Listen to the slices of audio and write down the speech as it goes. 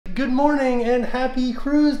Good morning and happy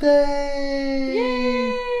cruise day!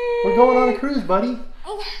 Yay! We're going on a cruise, buddy.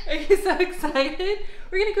 Are you so excited?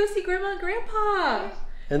 We're gonna go see Grandma and Grandpa.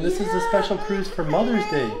 And this is a special cruise for Mother's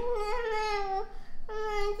Day.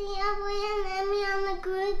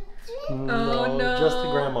 Oh no. Just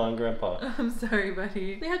to Grandma and Grandpa. I'm sorry,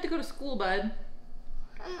 buddy. They have to go to school, bud.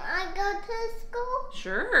 I go to school?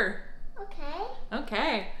 Sure. Okay.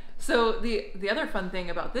 Okay. So the other fun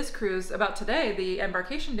thing about this cruise, about today, the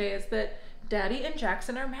Embarkation Day, is that Daddy and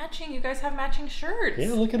Jackson are matching. You guys have matching shirts.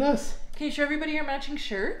 Yeah, look at us. Can you show everybody your matching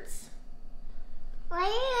shirts? What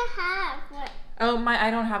do you have? What? Oh,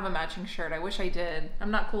 I don't have a matching shirt. I wish I did.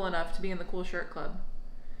 I'm not cool enough to be in the cool shirt club.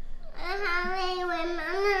 I have a lemon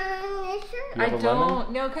on your shirt. You have I a don't.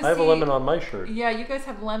 lemon? No, because I have a lemon on my shirt. Yeah, you guys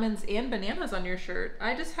have lemons and bananas on your shirt.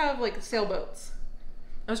 I just have like sailboats.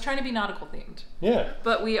 I was trying to be nautical themed. Yeah.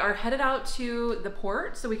 But we are headed out to the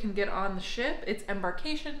port so we can get on the ship. It's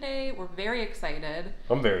Embarkation Day. We're very excited.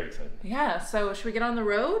 I'm very excited. Yeah, so should we get on the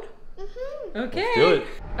road? Mm-hmm. Okay. Let's do it.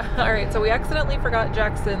 All right, so we accidentally forgot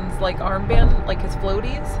Jackson's like armband, like his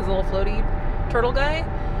floaties, his little floaty turtle guy.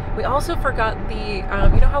 We also forgot the,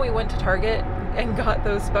 you know how we went to Target and got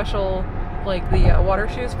those special, like the water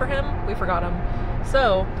shoes for him? We forgot them.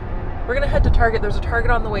 So we're gonna head to Target. There's a Target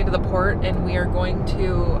on the way to the port, and we are going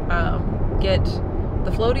to get the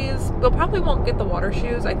floaties. We'll probably won't get the water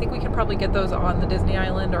shoes. I think we can probably get those on the Disney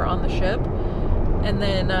Island or on the ship. And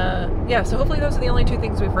then, yeah, so hopefully those are the only two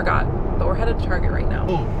things we forgot. But we're headed to Target right now.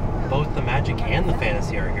 Oh, both the Magic and the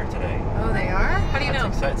Fantasy are here today. Oh, they are? How do you know?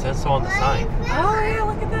 It says so on the sign. Oh, yeah,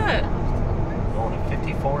 look at that. On a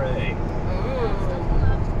 54A.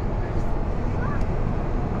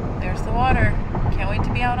 Ooh. There's the water. Can't wait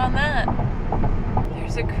to be out on that.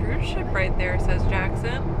 There's a cruise ship right there, says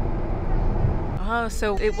Jackson. Oh,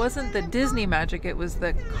 so it wasn't the Disney Magic, it was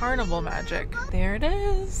the Carnival Magic. There it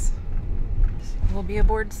is. We'll be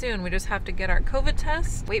aboard soon. We just have to get our COVID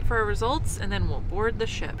tests, wait for our results, and then we'll board the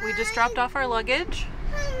ship. We just dropped off our luggage.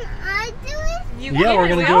 I do it? You Yeah, can. we're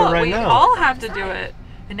gonna do it right now. We all have to do it.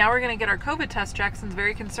 And now we're gonna get our COVID test. Jackson's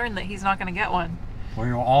very concerned that he's not gonna get one.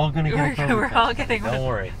 We're all going to get a COVID We're test. all getting one. Don't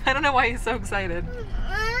worry. I don't know why he's so excited.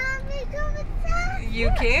 I have to go with that.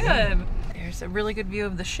 You can. There's a really good view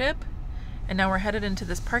of the ship. And now we're headed into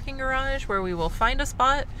this parking garage where we will find a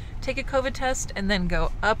spot, take a COVID test, and then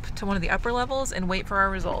go up to one of the upper levels and wait for our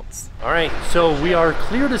results. All right, so we are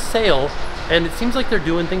clear to sail, and it seems like they're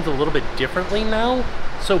doing things a little bit differently now.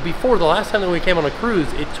 So before, the last time that we came on a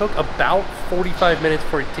cruise, it took about 45 minutes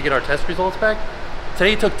to get our test results back.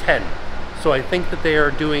 Today it took 10. So I think that they are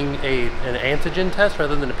doing an antigen test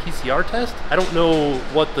rather than a PCR test. I don't know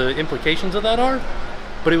what the implications of that are,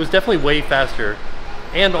 but it was definitely way faster.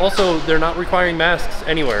 And also, they're not requiring masks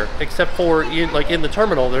anywhere, except for, like in the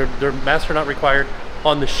terminal, their masks are not required.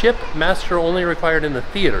 On the ship, masks are only required in the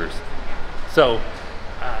theaters. So,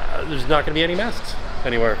 there's not gonna be any masks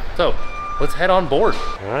anywhere. So, let's head on board.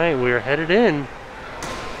 All right, we're headed in.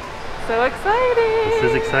 So exciting! This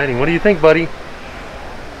is exciting. What do you think, buddy?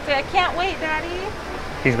 Say, I can't wait, Daddy.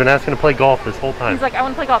 He's been asking to play golf this whole time. He's like, I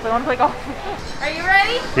want to play golf, I want to play golf. Are you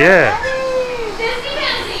ready? Yeah. Disney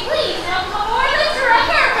Fancy, please welcome aboard the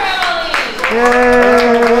Tracker family.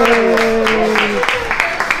 Yay!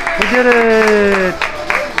 We did it!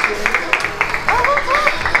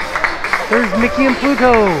 There's Mickey and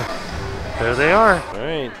Pluto. There they are. All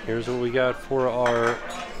right, here's what we got for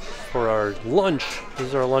our lunch. This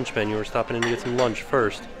is our lunch menu. We're stopping in to get some lunch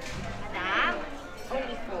first.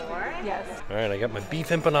 Only 4. Yes. All right, I got my beef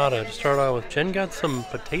empanada to start out with. Jen got some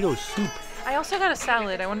potato soup. I also got a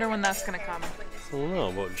salad. I wonder when that's going to come. I don't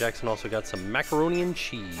know, but Jackson also got some macaroni and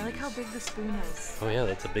cheese. I like how big the spoon is. Oh yeah,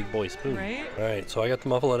 that's a big boy spoon. Right? All right, so I got the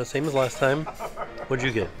muffaletta, same as last time. What'd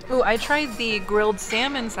you get? Ooh, I tried the grilled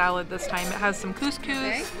salmon salad this time. It has some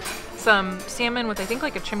couscous, some salmon with I think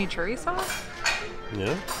like a chimichurri sauce,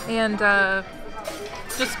 Yeah? and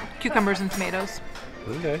just cucumbers and tomatoes.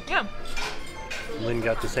 Okay. Yeah. Lynn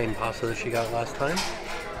got the same pasta that she got last time.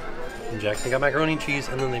 And Jackson got macaroni and cheese,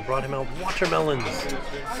 and then they brought him out watermelons.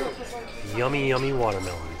 Yummy, yummy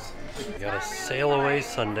watermelons. We got a sail away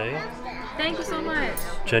Sunday. Thank you so much.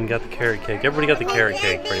 Jen got the carrot cake. Everybody got the carrot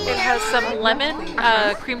cake, pretty It much. has some lemon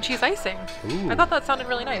cream cheese icing. Ooh. I thought that sounded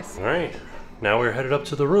really nice. All right, now we're headed up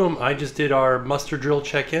to the room. I just did our muster drill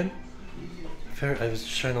check-in. I was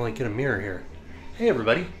just trying to like get a mirror here. Hey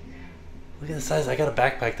everybody, look at the size. I got a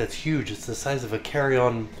backpack that's huge. It's the size of a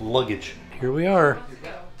carry-on luggage. Here we are,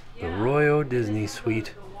 the Royal Disney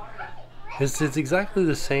Suite. It's exactly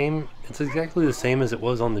the same. It's exactly the same as it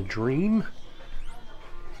was on the Dream.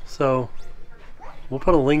 So we'll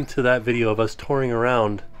put a link to that video of us touring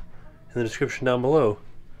around in the description down below.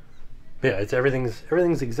 Yeah, it's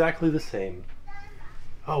everything's exactly the same.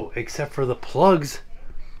 Oh, except for the plugs.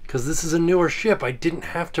 Because this is a newer ship. I didn't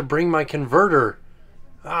have to bring my converter.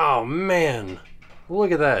 Oh, man.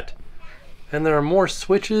 Look at that. And there are more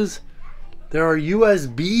switches. There are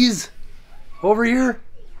USBs over here.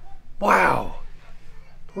 Wow.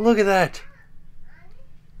 Look at that.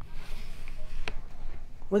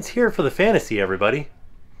 Let's hear it for the fantasy, everybody.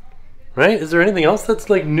 Right? Is there anything else that's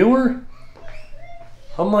like newer?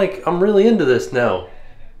 I'm really into this now.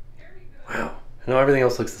 Wow. No, everything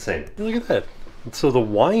else looks the same. Look at that. So the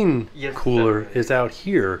wine cooler is out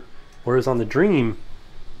here, whereas on the Dream,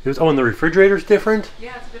 it was. Oh, and the refrigerator's different.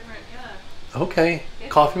 Yeah, it's different. Yeah. Okay.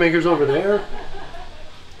 Coffee maker's over there.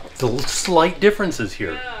 The slight differences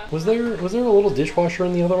here. Yeah. Was there a little dishwasher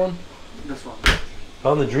in the other one? This one.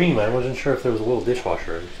 On the Dream, I wasn't sure if there was a little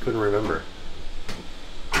dishwasher. I just couldn't remember.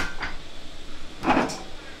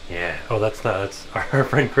 Yeah. Oh, that's our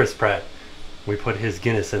friend Chris Pratt. We put his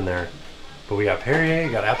Guinness in there. But we got Perrier,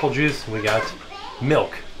 we got apple juice, and we got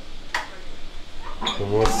milk.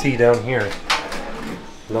 And we'll see down here.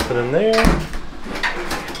 Nothing in there.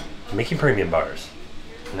 Making premium bars.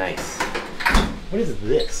 Nice. What is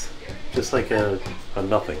this? Just like a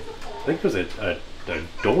nothing. I think there's a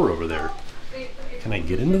door over there. Can I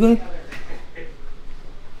get into that?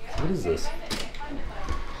 What is this?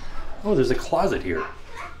 Oh, there's a closet here.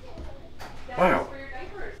 Wow.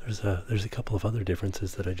 There's a couple of other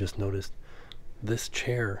differences that I just noticed. This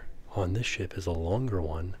chair on this ship is a longer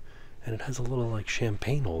one, and it has a little like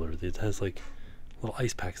champagne holder. It has like little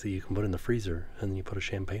ice packs that you can put in the freezer, and then you put a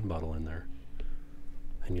champagne bottle in there.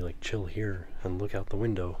 And you like chill here and look out the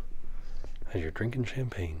window as you're drinking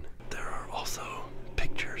champagne. There are also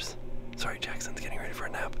pictures. Sorry, Jackson's getting ready for a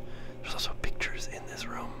nap. There's also pictures in this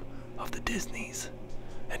room of the Disneys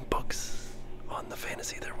and books on the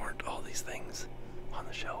Fantasy. There weren't all these things on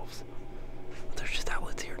the shelves. But there's just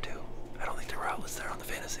outlets here too. I don't think there were outlets there on the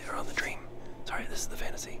Fantasy or on the Dream. Sorry, this is the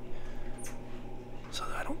Fantasy. So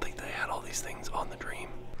I don't think they had all these things on the Dream.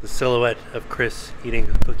 The silhouette of Chris eating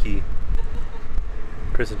a cookie.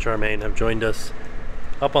 Chris and Charmaine have joined us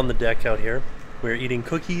up on the deck out here. We're eating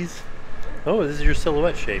cookies. Oh, this is your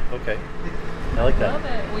silhouette shape. Okay. I like that. Love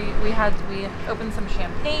it. We opened some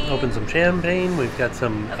champagne. We've got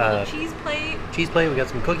some cheese plate. We got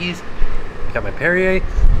some cookies. Got my Perrier.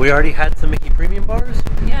 We already had some Mickey Premium bars.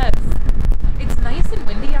 Yes. It's nice and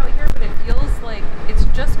windy out here, but it feels like it's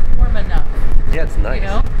just warm enough. Yeah, it's nice. You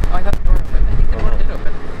know? Oh, I thought the door opened. I think the door did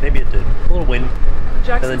open. Maybe it did. A little wind.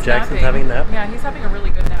 Jackson's Jackson's having a nap. Yeah, he's having a really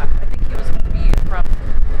good nap. I think he was beat from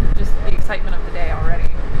just the excitement of the day already.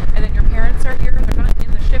 And then your parents are here. They're not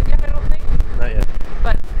in the ship yet, I don't think. Not yet.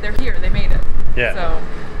 But they're here. They made it. Yeah. So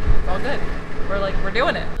it's all good. We're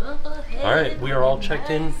doing it. All right, we are all checked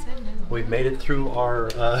in. We've made it through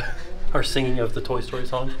our singing of the Toy Story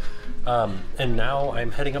songs. And now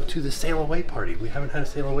I'm heading up to the sail away party. We haven't had a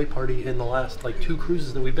sail away party in the last like 2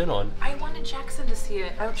 cruises that we've been on. I wanted Jackson to see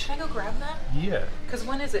it. Should I go grab that? Yeah. Because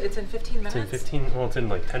when is it? It's in 15 minutes? It's in 15, well, it's in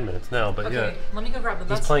like 10 minutes now, but okay, yeah. Let me go grab them.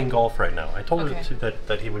 He's playing golf right now. I told Okay. him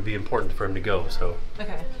that it would be important for him to go, so.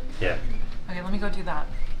 Okay. Yeah. Okay, let me go do that.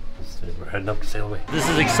 We're heading up to sail away. This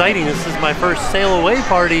is exciting. This is my first sail away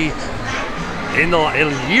party in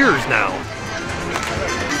years now.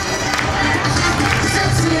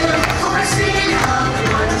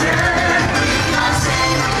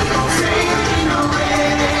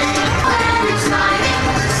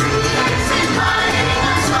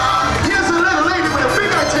 Here's a little lady with a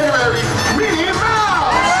big itinerary, Minnie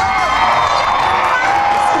Mouse!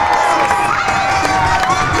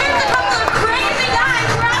 Here's a couple of crazy guys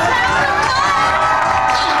who are out having some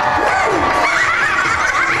fun.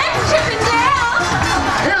 Hey, Chip and Dale.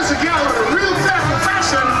 Here's a gal with a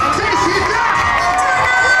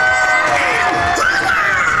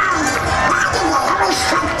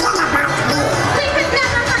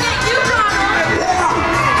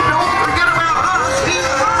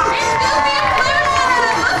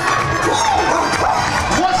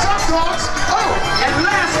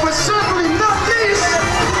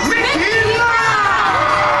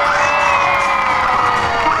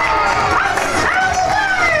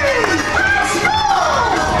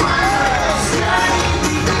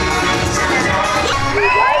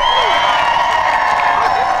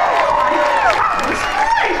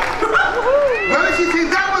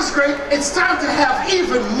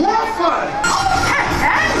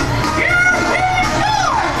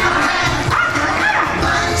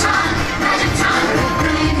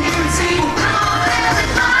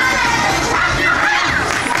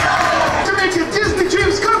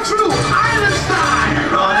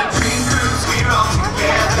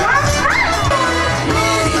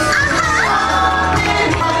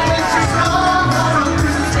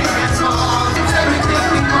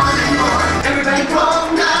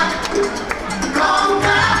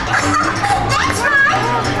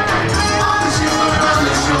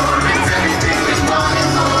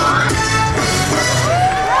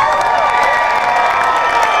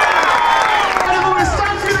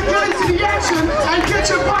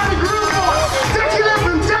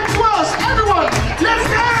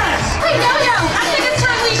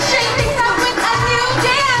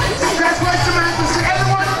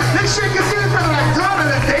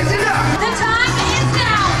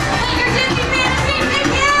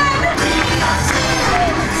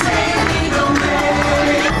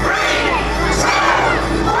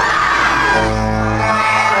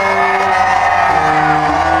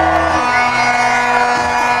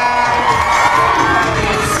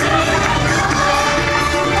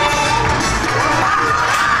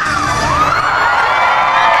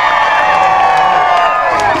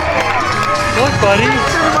buddy.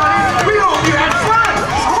 Everybody, we hope you had fun.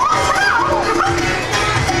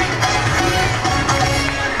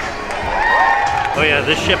 Oh yeah,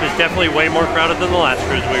 this ship is definitely way more crowded than the last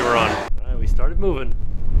cruise we were on. All right, we started moving.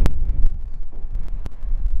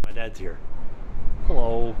 My dad's here.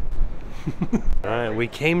 Hello. All right, we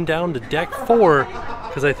came down to deck 4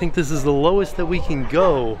 because I think this is the lowest that we can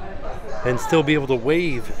go and still be able to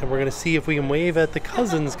wave. And we're gonna see if we can wave at the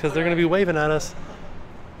cousins because they're gonna be waving at us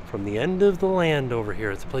from the end of the land over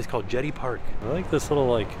here. It's a place called Jetty Park. I like this little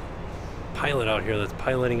like pilot out here that's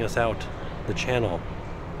piloting us out the channel.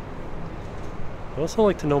 I'd also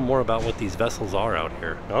like to know more about what these vessels are out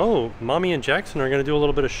here. Oh, Mommy and Jackson are gonna do a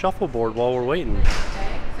little bit of shuffleboard while we're waiting. Okay,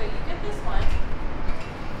 so you get this one.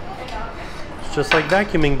 It's just like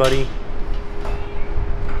vacuuming, buddy.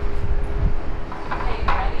 Okay, you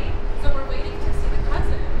ready? So we're waiting to see the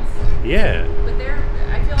cousins. Yeah. But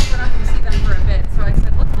I feel like we're not going to see them for a bit. So I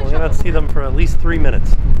said, let's play We're gonna see them for at least 3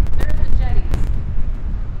 minutes. They're in the jetties.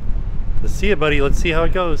 Let's see it, buddy. Let's see how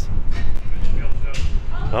it goes.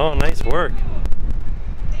 Oh, nice work.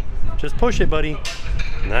 Just push it, buddy.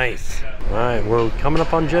 Nice. All right, we're coming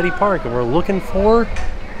up on Jetty Park and we're looking for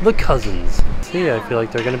the cousins. See, I feel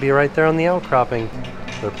like they're gonna be right there on the outcropping.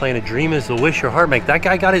 They're playing A Dream Is a Wish Your Heart Make. That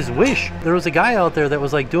guy got his wish. There was a guy out there that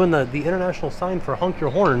was like doing the international sign for honk your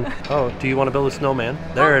horn. Oh, do you want to build a snowman?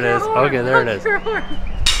 There it is. Okay, there it is.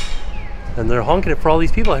 And they're honking it for all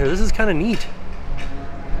these people out here. This is kind of neat.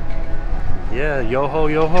 Yeah, yo ho,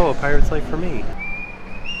 a pirate's life for me.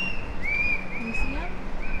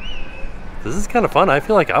 This is kind of fun. I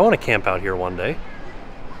feel like I want to camp out here one day.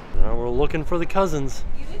 Now we're looking for the cousins.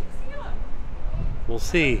 You didn't see them. We'll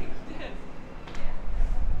see.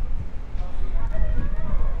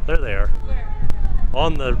 There they are. Where?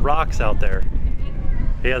 On the rocks out there.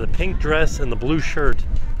 Yeah, the pink dress and the blue shirt.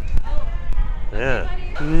 Yeah.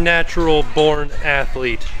 Natural born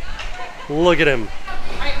athlete. Look at him.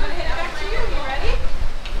 Alright, I'm gonna hit it back to you. You ready?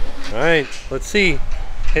 Alright, let's see.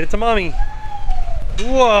 Hit it to mommy.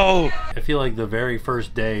 Whoa! I feel like the very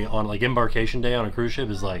first day on like embarkation day on a cruise ship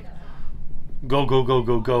is like go, go, go,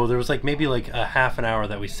 go, go. There was like maybe like a half an hour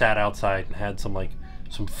that we sat outside and had some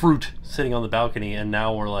fruit sitting on the balcony, and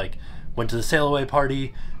now we're like went to the sail away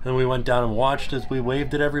party, and then we went down and watched as we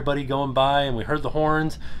waved at everybody going by, and we heard the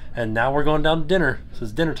horns, and now we're going down to dinner. This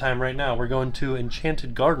is dinner time right now. We're going to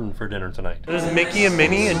Enchanted Garden for dinner tonight. This is Mickey and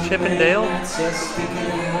Minnie and Chip and Dale.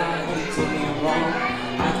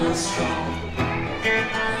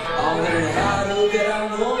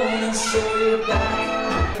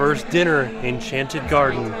 First dinner, Enchanted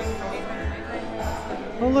Garden.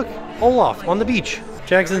 Oh look, Olaf on the beach.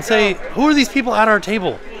 Jackson, say, who are these people at our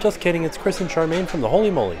table? Just kidding, it's Chris and Charmaine from the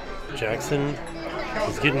Holy Moly. Jackson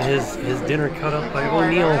is getting his dinner cut up by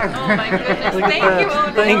O'Neill. Oh my goodness. Look at Thank that. you,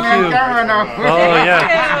 O'Neill. Thank you. Oh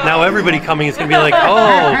yeah. Now everybody coming is gonna be like,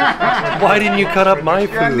 oh, why didn't you cut up my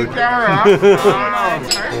food?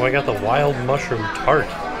 Oh, I got the wild mushroom tart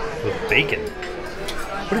with bacon.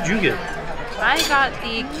 What did you get? I got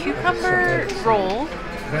the cucumber roll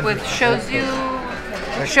with shoyu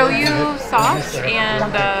sauce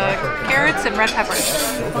and carrots and red peppers.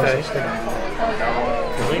 Okay.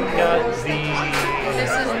 We got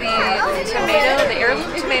This is the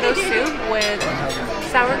heirloom tomato soup with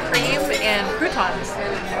sour cream and croutons.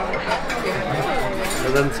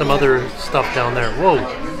 and then some other stuff down there. Whoa.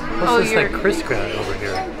 What's this that Chris got over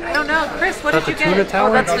here? I don't know. Chris, what did you get? Tuna tower?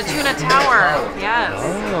 Oh, that's the tuna tower. Yes.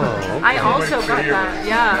 Oh, okay. I also got that.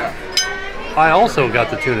 Yeah. I also got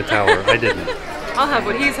the tuna tower. I didn't. I'll have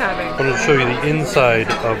what he's having. I'm going to show you the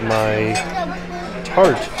inside of my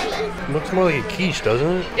tart. It looks more like a quiche, doesn't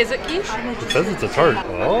it? Is it quiche? It says it's a tart.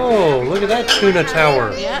 Oh, look at that tuna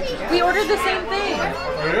tower. Yeah. We ordered the same thing.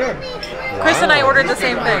 Chris and I ordered the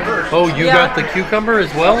same thing. Oh, you got the cucumber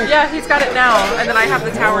as well? Yeah, he's got it now, and then I have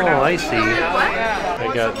the tower now. Oh, I see.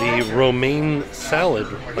 I got the romaine salad,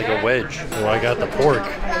 like a wedge. Oh, I got the pork.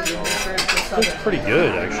 Looks pretty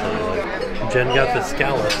good, actually. Jen got the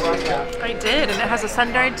scallops. I did, and it has a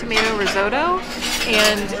sun-dried tomato risotto,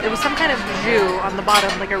 and it was some kind of jus on the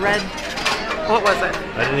bottom, like a red. What was it?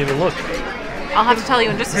 I didn't even look. I'll have to tell you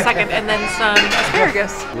in just a second, and then some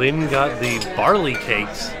asparagus. Lynn got the barley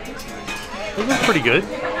cakes. Those look pretty good.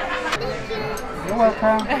 You're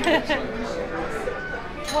welcome.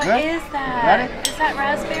 What Good? is Got that? it? Is that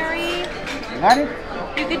raspberry? Got it?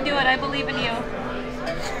 You can do it. I believe in you.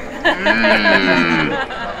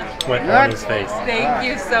 Went on his face. Thank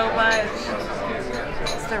you so much.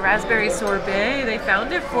 It's the raspberry sorbet. They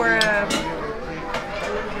found it for him.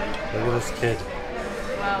 Look at this kid.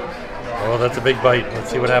 Wow. Oh, that's a big bite. Let's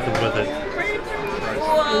see what happens with it.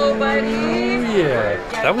 Whoa, buddy. Ooh,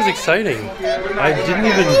 Yeah, that was exciting. I didn't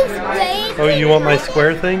even... Oh, you want my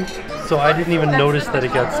square thing? So I didn't even notice that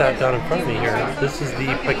it got sat down in front of me here. This is the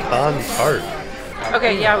pecan tart.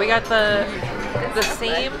 Okay, yeah, we got the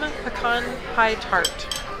same pecan pie tart.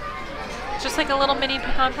 It's just like a little mini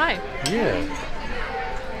pecan pie. Yeah.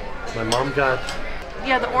 My mom got...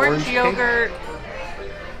 Yeah, the orange yogurt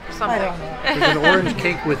something. There's an orange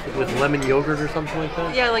cake with lemon yogurt or something like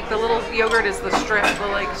that? Yeah, like the little yogurt is the strip, the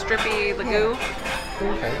like strippy, the goo.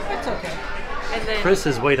 Okay. It's okay. And then Chris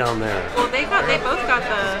is way down there. well, they both got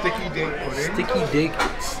the Sticky date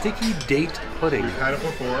pudding. Sticky date pudding. We've had it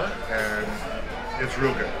before, and it's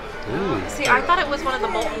real good. Ooh. See, I thought it was one of the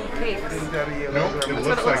molten cakes. Nope, it That's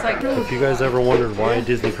what it looks like. If you guys ever wondered why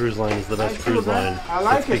Disney Cruise Line is the best cruise line,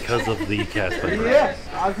 it's because of the cast members. Yes,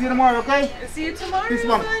 I'll see you tomorrow, okay? See you tomorrow, This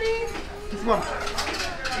one. buddy. This one.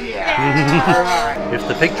 If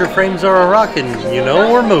the picture frames are a rockin', you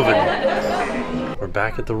know we're moving. We're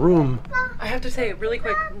back at the room. I have to say, really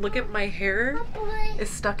quick, look at my hair is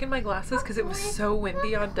stuck in my glasses because it was so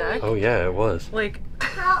windy on deck. Oh yeah, it was. Like,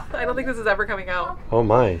 I don't think this is ever coming out. Oh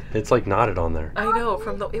my, it's like knotted on there. I know,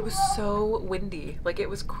 it was so windy. Like, it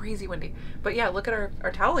was crazy windy. But yeah, look at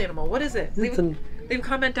our towel animal. What is it? Leave a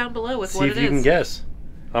comment down below with what it is. See if you can guess.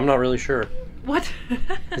 I'm not really sure. What?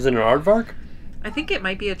 Is it an aardvark? I think it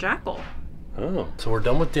might be a jackal. Oh. So we're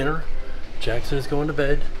done with dinner. Jackson is going to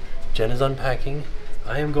bed. Jen is unpacking.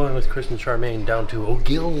 I am going with Chris and Charmaine down to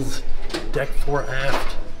O'Gill's, deck 4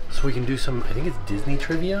 aft, so we can do some, I think it's Disney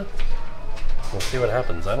trivia? We'll see what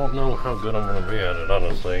happens. I don't know how good I'm going to be at it,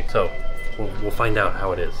 honestly. So, we'll find out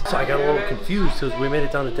how it is. So I got a little confused because we made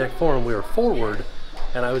it down to deck 4 and we were forward,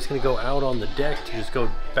 and I was going to go out on the deck to just go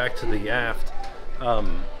back to the aft,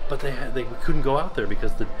 but we couldn't go out there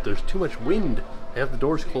because there's too much wind. They have the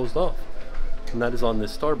doors closed off, and that is on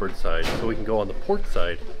this starboard side, so we can go on the port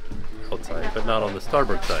side. Outside, but not on the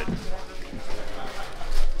starboard side.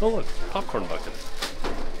 Oh look, popcorn buckets.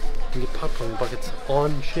 We get popcorn buckets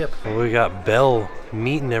on ship. Well, we got Belle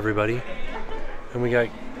meeting everybody, and we got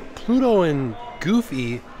Pluto and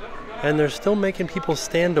Goofy, and they're still making people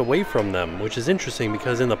stand away from them, which is interesting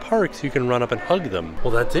because in the parks you can run up and hug them.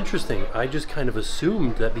 Well, that's interesting. I just kind of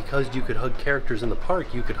assumed that because you could hug characters in the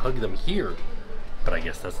park, you could hug them here, but I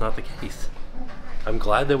guess that's not the case. I'm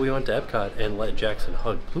glad that we went to Epcot and let Jackson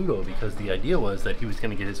hug Pluto because the idea was that he was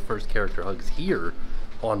going to get his first character hugs here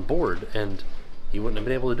on board and he wouldn't have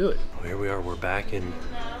been able to do it. Well, here we are, we're back in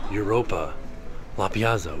Europa, La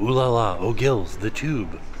Piazza, Ooh La La, O'Gill's, the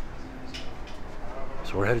Tube.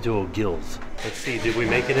 So we're headed to O'Gill's. Let's see, did we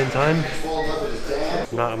make it in time?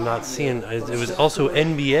 I'm not seeing, it was also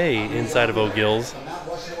NBA inside of O'Gill's,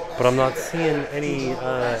 but I'm not seeing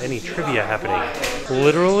any trivia happening.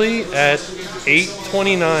 Literally at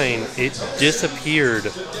 8:29, it disappeared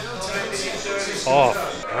off.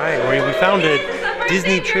 All right, we found it.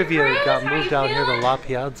 Disney trivia got moved out here to La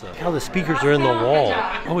Piazza. Look how the speakers are in the wall.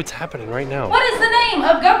 Oh, it's happening right now. What is the name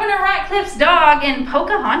of Governor Ratcliffe's dog in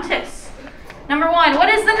Pocahontas? Number 1, what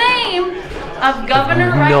is the name of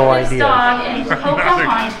Governor Ratcliffe's dog in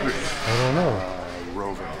Pocahontas? I don't know.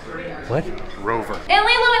 Rover. What? Rover. In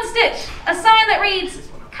Lilo and Stitch, a sign that reads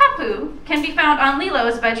Kapu can be found on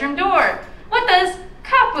Lilo's bedroom door. What does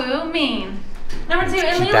Kapu mean? Number 2,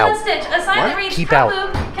 in Lilo and Stitch, a sign that reads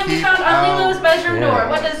Kapu can be found on Lilo's bedroom door.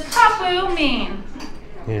 What does Kapu mean?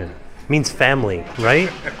 Yeah. It means family,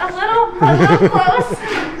 right? A little close.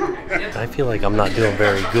 I feel like I'm not doing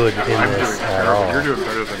very good in this at all. You're doing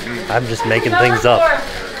better than me. I'm just making things up.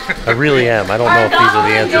 I really am. I don't know if these are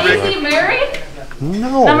the answers. Are Donald and Daisy married?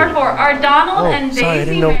 No. Number 4, are Donald and sorry, I Daisy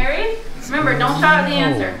didn't know. married? Remember, don't shout at the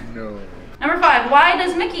answer. No. Number 5, why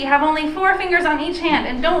does Mickey have only 4 fingers on each hand?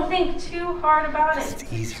 And don't think too hard about it.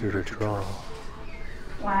 It's easier to draw.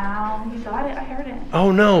 Wow, you got it. I heard it.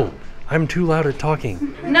 Oh no, I'm too loud at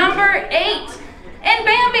talking. Number 8, in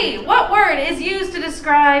Bambi, what word is used to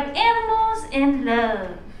describe animals in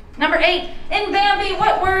love? Number 8, in Bambi,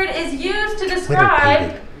 what word is used to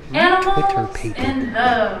describe animals in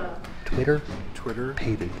love? Twitter Twitter.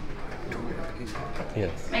 pated.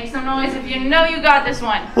 Yes. Make some noise if you know you got this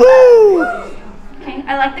one. Woo! Okay,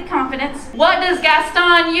 I like the confidence. What does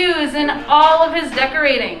Gaston use in all of his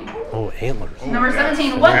decorating? Oh, antlers. Number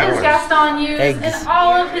 17, what does Gaston use Eggs. in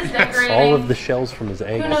all of his decorating? All of the shells from his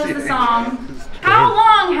eggs. Who knows the song? How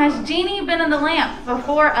long has Genie been in the lamp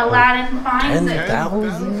before Aladdin finds it?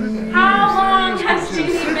 10,000? How long has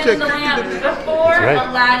Genie been in the lamp before right.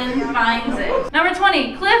 Aladdin finds it? Number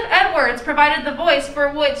 20, Cliff Edwards provided the voice for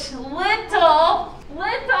which little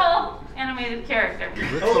animated character?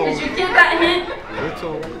 Little. Did you get that hint?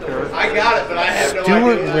 Little character. I got it, but I have no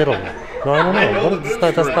Stuart idea. Little. No, I don't know. What is,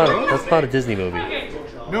 that's not a Disney movie.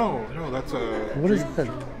 No, that's a. What is that?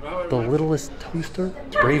 The Littlest Toaster?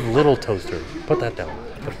 Brave Little Toaster. Put that down.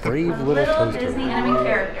 The Brave Little Toaster. Disney animated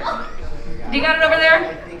character. You got it over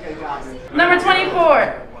there? Number 24.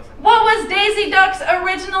 What was Daisy Duck's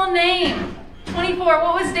original name? 24.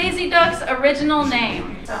 What was Daisy Duck's original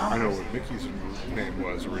name? I know what Mickey's name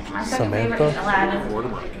was originally. My second favorite, Samantha? Aladdin.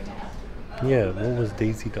 Mortimer. Yeah, what was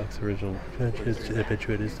Daisy Duck's original? I bet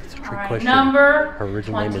you it is. It's a trick Alright, question. number Her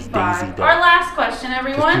original name is 25. Daisy Duck. Our last question,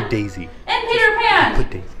 everyone. Just do Daisy. And Peter Pan. Put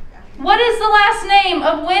Daisy. What is the last name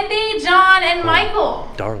of Wendy, John, and Michael?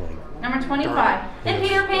 Darling. Number 25. Darling. And Yes.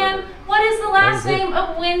 Peter Pan, what is the last That is it. name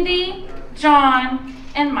of Wendy, John,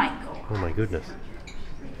 and Michael? Oh my goodness.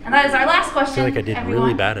 And that is our last question. I feel like I did everyone.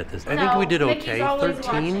 really bad at this. I think we did Mickey's okay. always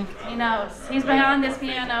 13. watching. He knows. He's behind this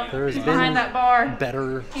piano. There's He's been behind that bar.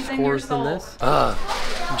 better He's in your scores than soul.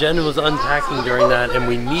 this. Jen was unpacking during that, and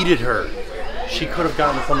we needed her. She could have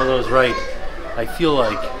gotten some of those right, I feel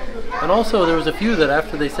like. And also, there was a few that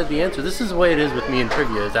after they said the answer, this is the way it is with me in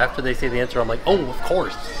trivia, is after they say the answer, I'm like, oh, of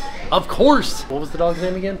course. Of course. What was the dog's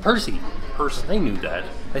name again? Percy. Percy. I knew that.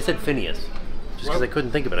 I said Phineas, just because I couldn't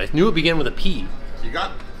think of it. I knew it began with a P. You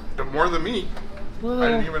got more than me. Well, I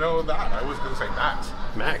didn't even know that. I was going to say Max.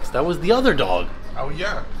 Max, that was the other dog. Oh,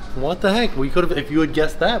 yeah. What the heck? We could have, if you had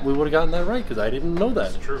guessed that, we would have gotten that right because I didn't know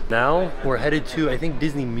that. That's true. Now we're headed to, I think,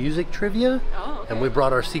 Disney music trivia, Oh, okay. and we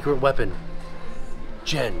brought our secret weapon.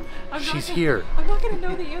 Jen, she's here. I'm not gonna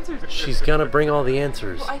know the answers. She's gonna bring all the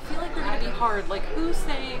answers. Well, I feel like they're gonna be hard. Like, who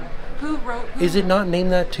sang? Who wrote? Who, Is it not Name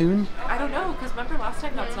That Tune? I don't know, because remember last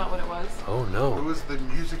time that's not what it was. Oh Who no. was the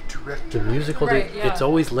music director? The musical, Right, yeah. it's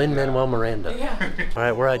always Lin-Manuel Miranda. Yeah. All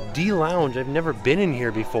right, we're at D Lounge. I've never been in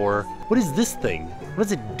here before. What is this thing? What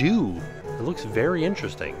does it do? It looks very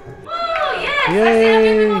interesting. Oh, yes! Yay. I see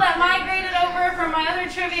a few people that migrated over from my other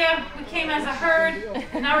trivia. We came as a herd,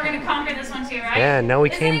 and now we're going to conquer this one too, right? Yeah, now we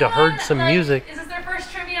Is came to anyone, herd some like, music. Is this their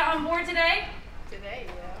first trivia on board today?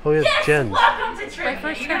 Oh, yes, Yes! Jen's. Welcome to trivia. My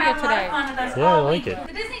first You're gonna trivia have a lot today. of fun with us Yeah, all I like week. it.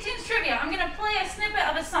 The Disney Tunes trivia. I'm going to play a snippet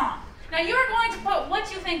of a song. Now you're going to put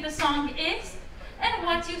what you think the song is and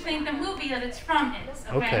what you think the movie that it's from is.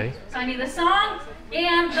 Okay. So I need the song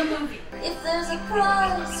and the movie. If there's a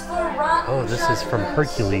prize for rotten Oh, this is from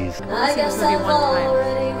Hercules. I guess movie I've one time.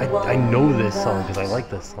 already won. I know this song because I like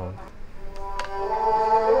this song.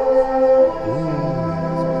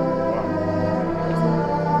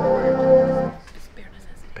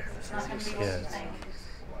 Yes.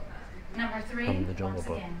 Number 3. From the Jungle once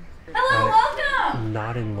Book. again. Hello, welcome.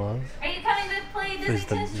 Not in Love Are you coming to play Disney is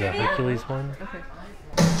the Tunes trivia? Hercules one.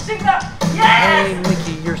 Shake it up. Yes! Hey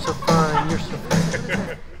Mickey, you're so fine. You're so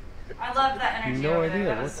fine. I love that energy. No over there. idea.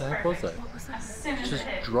 That What was the heck was that? perfect. As soon as Just it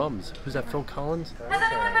hit. drums. Who's that? Phil Collins? Has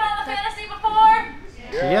anyone been on the fantasy before?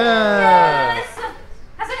 Yeah. Yes.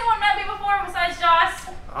 Has anyone met me before besides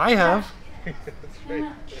Joss? I have.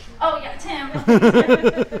 Oh yeah, Tim.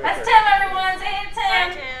 That's Tim, everyone. Say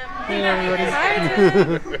hey, Tim. Hey everybody.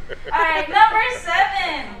 All right, number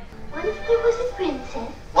 7. Once there was a princess,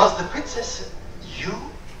 Was the princess you?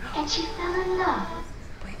 and she fell in love.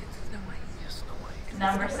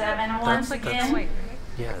 Number 7 once That's- again.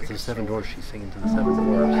 Yeah, it's the Seven Dwarfs. She's singing to the Seven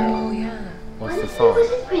Dwarfs. Oh yeah. What's the Once there was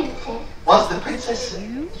song? a princess, Was the princess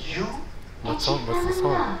you? What and she song? fell What's the in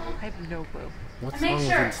song? love. I have no clue. What Make song is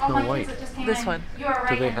sure in all Snow my kids White? that just came This in, one. You are right.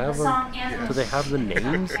 Do they in have the song and the Do they have the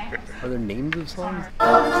names? Okay. Are there names of songs? Oh,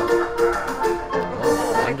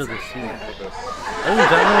 Under the Sea. Oh,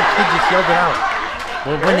 that little kid just yelled it out.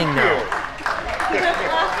 We're winning now.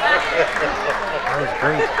 That was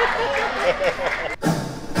great.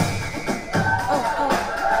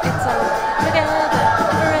 It's together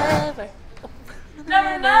forever.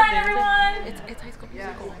 Number 9, everyone. It's High School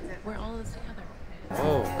Musical. We're all in this together.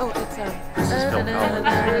 Oh, Oh, it's This is Phil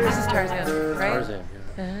Collins. This is Tarzan, right? Tarzan.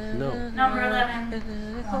 Yeah. No. Number 11.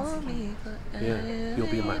 Yeah, You'll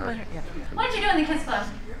Be in My Heart. Yeah. What did you do in the Kids Club?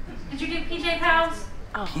 Did you do PJ Pals?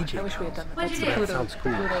 Oh, PJ I wish we had done that. What'd you That's do? the That sounds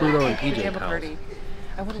cool. Pluto Pluto and PJ pajama Pals. party.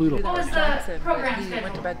 I wanted Pluto. to do that What was with the Jackson, but program he schedule?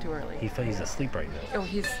 went to bed too early. He's asleep right now. Oh,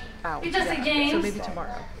 he's out. You just did games? So maybe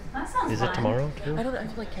tomorrow. That sounds Is fun. it tomorrow I too? don't know. I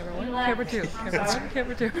feel like camera 1, Relax. camera 2, camera 1,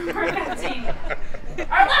 camera 2. We're 15.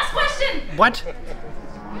 Our last question. What?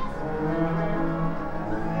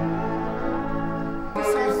 The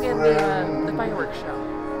song in the fireworks show.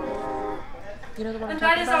 You know the one I'm And that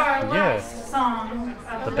talking is about? our Yeah. last song.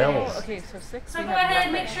 of The day. bells. Okay, so 6. So we go have ahead,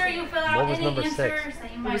 nothing. make sure you fill out What was any number answers 6?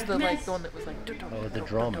 that you It might was have the missed. one that was like. Oh, the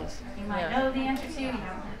drums. You might Yeah. know the answer to. You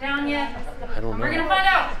haven't put it down yet. I don't We're know. gonna find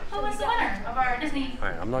out. who was the winner of our Disney? All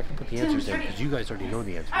right, I'm not gonna put the answers in because you guys already know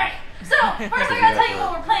the answers. All right. So first, I gotta tell you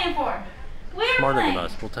what we're playing for. We're Smarter playing than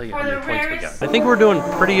us. We'll tell you for how many the points we got. rarest- I think we're doing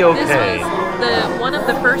pretty okay. This was one of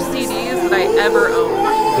the first CDs that I ever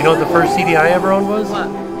owned. You know what the first CD I ever owned was? What?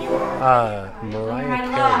 Mariah Right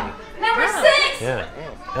Carey. along. Number 6. Yeah.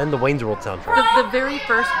 And the Wayne's World soundtrack. The very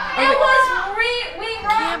first. It was We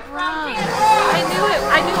Rock Camp from Rock. Camp Rock. I knew it.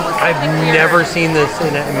 I knew it was I've something weird. never seen this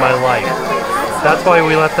in my life. That's why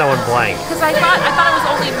we left that one blank. Because I thought it was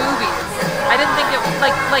only movies. I didn't think it was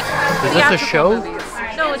like Is this a theatrical show? movies.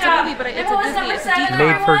 No, it's a movie, but it's a What was Disney. number It's a 7? decom.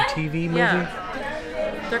 Made for TV movie? Yeah.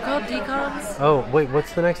 They're called decoms. Oh, wait,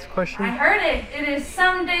 what's the next question? I heard it. It is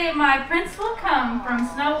Someday My Prince Will Come from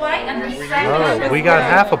Snow White and the Seven. Oh, we got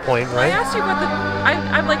half a point, I right? asked you what the.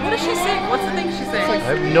 I'm like, what does she sing? What's the thing she sings? I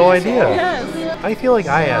have no idea. Yes. I feel like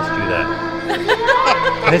I asked you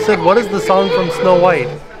that. I said, what is the song from Snow White?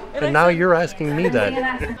 And now you're asking me that.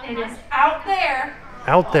 It is Out There.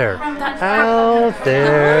 Out there. From the Out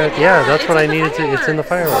there. Yeah, that's what I needed to. It's in the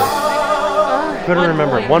fireworks. Couldn't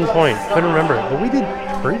remember. 1 point. Couldn't remember. But we did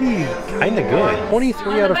pretty kind of good.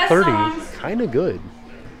 23 out of 30. Kind of good.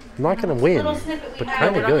 I'm not going to win, but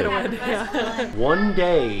kind of good. One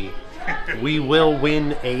day, we will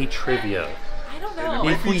win a trivia. I don't know.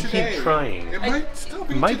 If we today. keep trying. It might still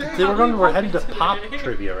be Might, today. we're headed to pop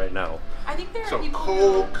trivia right now. I think there are So people.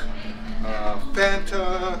 Coke,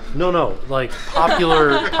 Fanta. No, like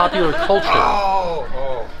popular culture.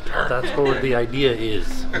 Oh, darn. That's what the idea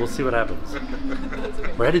is. We'll see what happens.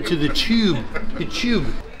 We're headed to the tube. The tube.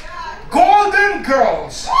 Golden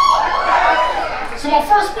Girls. So my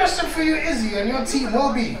first question for you, Izzy, and your team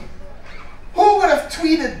will be, who would have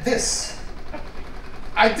tweeted this?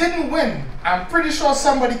 I didn't win. I'm pretty sure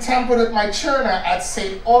somebody tampered with my churner at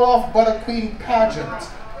St. Olaf Butter Queen pageant.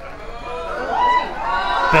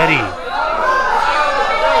 Betty.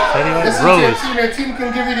 Listen to Rose. your team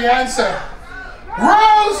can give you the answer.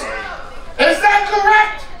 Rose, is that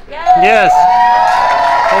correct? Yes.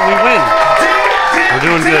 Oh, we win. We're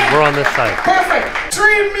doing good. We're on this side. Perfect.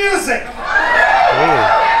 Dream music. Ooh.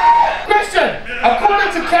 Question.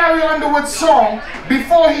 According to Carrie Underwood's song,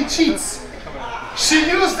 Before He Cheats, she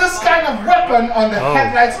used this kind of weapon on the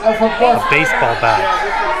headlights of her A bus. baseball bat.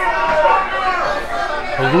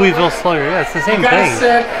 A Louisville Slugger. Yeah, it's the same You guys thing.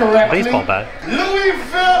 said correctly. Baseball bat.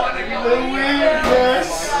 Louisville.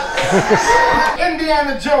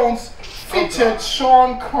 Indiana Jones featured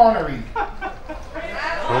Sean Connery.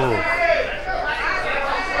 Oh.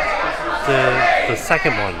 The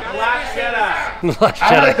second one. Last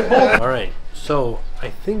Jedi. All right. So I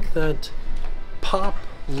think that Pop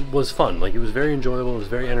was fun. Like, it was very enjoyable. It was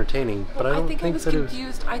very entertaining. But I don't think I was that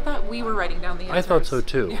confused. I thought we were writing down the answers. I thought so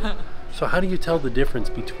too. Yeah. So how do you tell the difference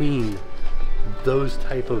between those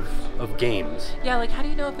type of games? Yeah, like how do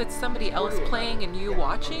you know if it's somebody else playing and you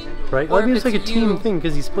watching? Right? Or Well, I mean, if it's like a team you- thing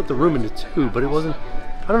because he split the room into two, but it wasn't.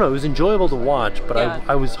 I don't know. It was enjoyable to watch, but Yeah.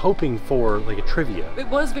 I was hoping for like a trivia. It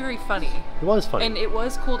was very funny. It was funny. And it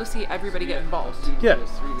was cool to see everybody get involved. Yeah,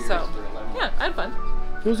 So, yeah, I had fun.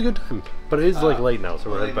 it was a good time. But it is like late now,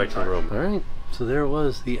 so we're headed back to the room. All right. So there it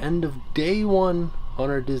was, the end of day one on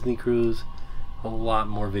our Disney cruise. A lot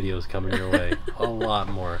more videos coming your way. A lot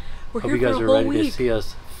more. We're Hope here you guys for a are whole ready to week. see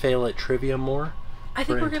us fail at trivia more. I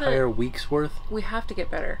For think an we're entire gonna. week's worth. We have to get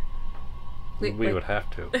better. We would have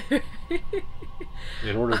to.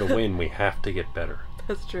 In order to win, we have to get better.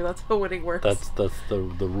 That's true. That's how winning works. That's the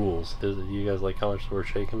rules. You guys like how much we're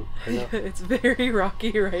shaking right now? It's very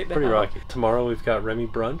rocky right now. Pretty rocky. Tomorrow we've got Remy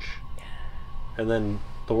brunch, and then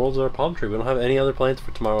the world's our palm tree. We don't have any other plans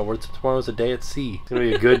for tomorrow. Tomorrow's a day at sea. It's gonna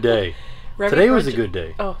be a good day. Remy Today was a brunch- good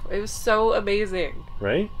day, Oh, it was so amazing.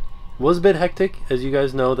 right? It was a bit hectic, as you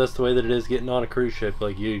guys know. That's the way that it is getting on a cruise ship.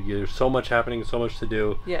 Like there's so much happening, so much to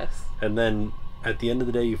do, Yes. and then at the end of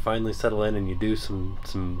the day, you finally settle in and you do some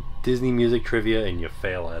Disney music trivia, and you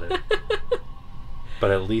fail at it. But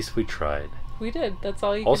at least we tried. We did. That's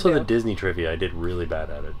all you Also, can the do. Disney trivia, I did really bad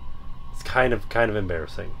at it. It's kind of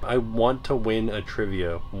embarrassing. I want to win a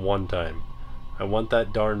trivia one time. I want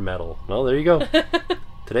that darn medal. Well, there you go.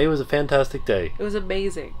 Today was a fantastic day. It was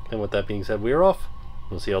amazing. And with that being said, we are off.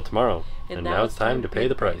 We'll see y'all tomorrow. And now it's time to pay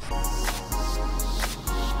the price.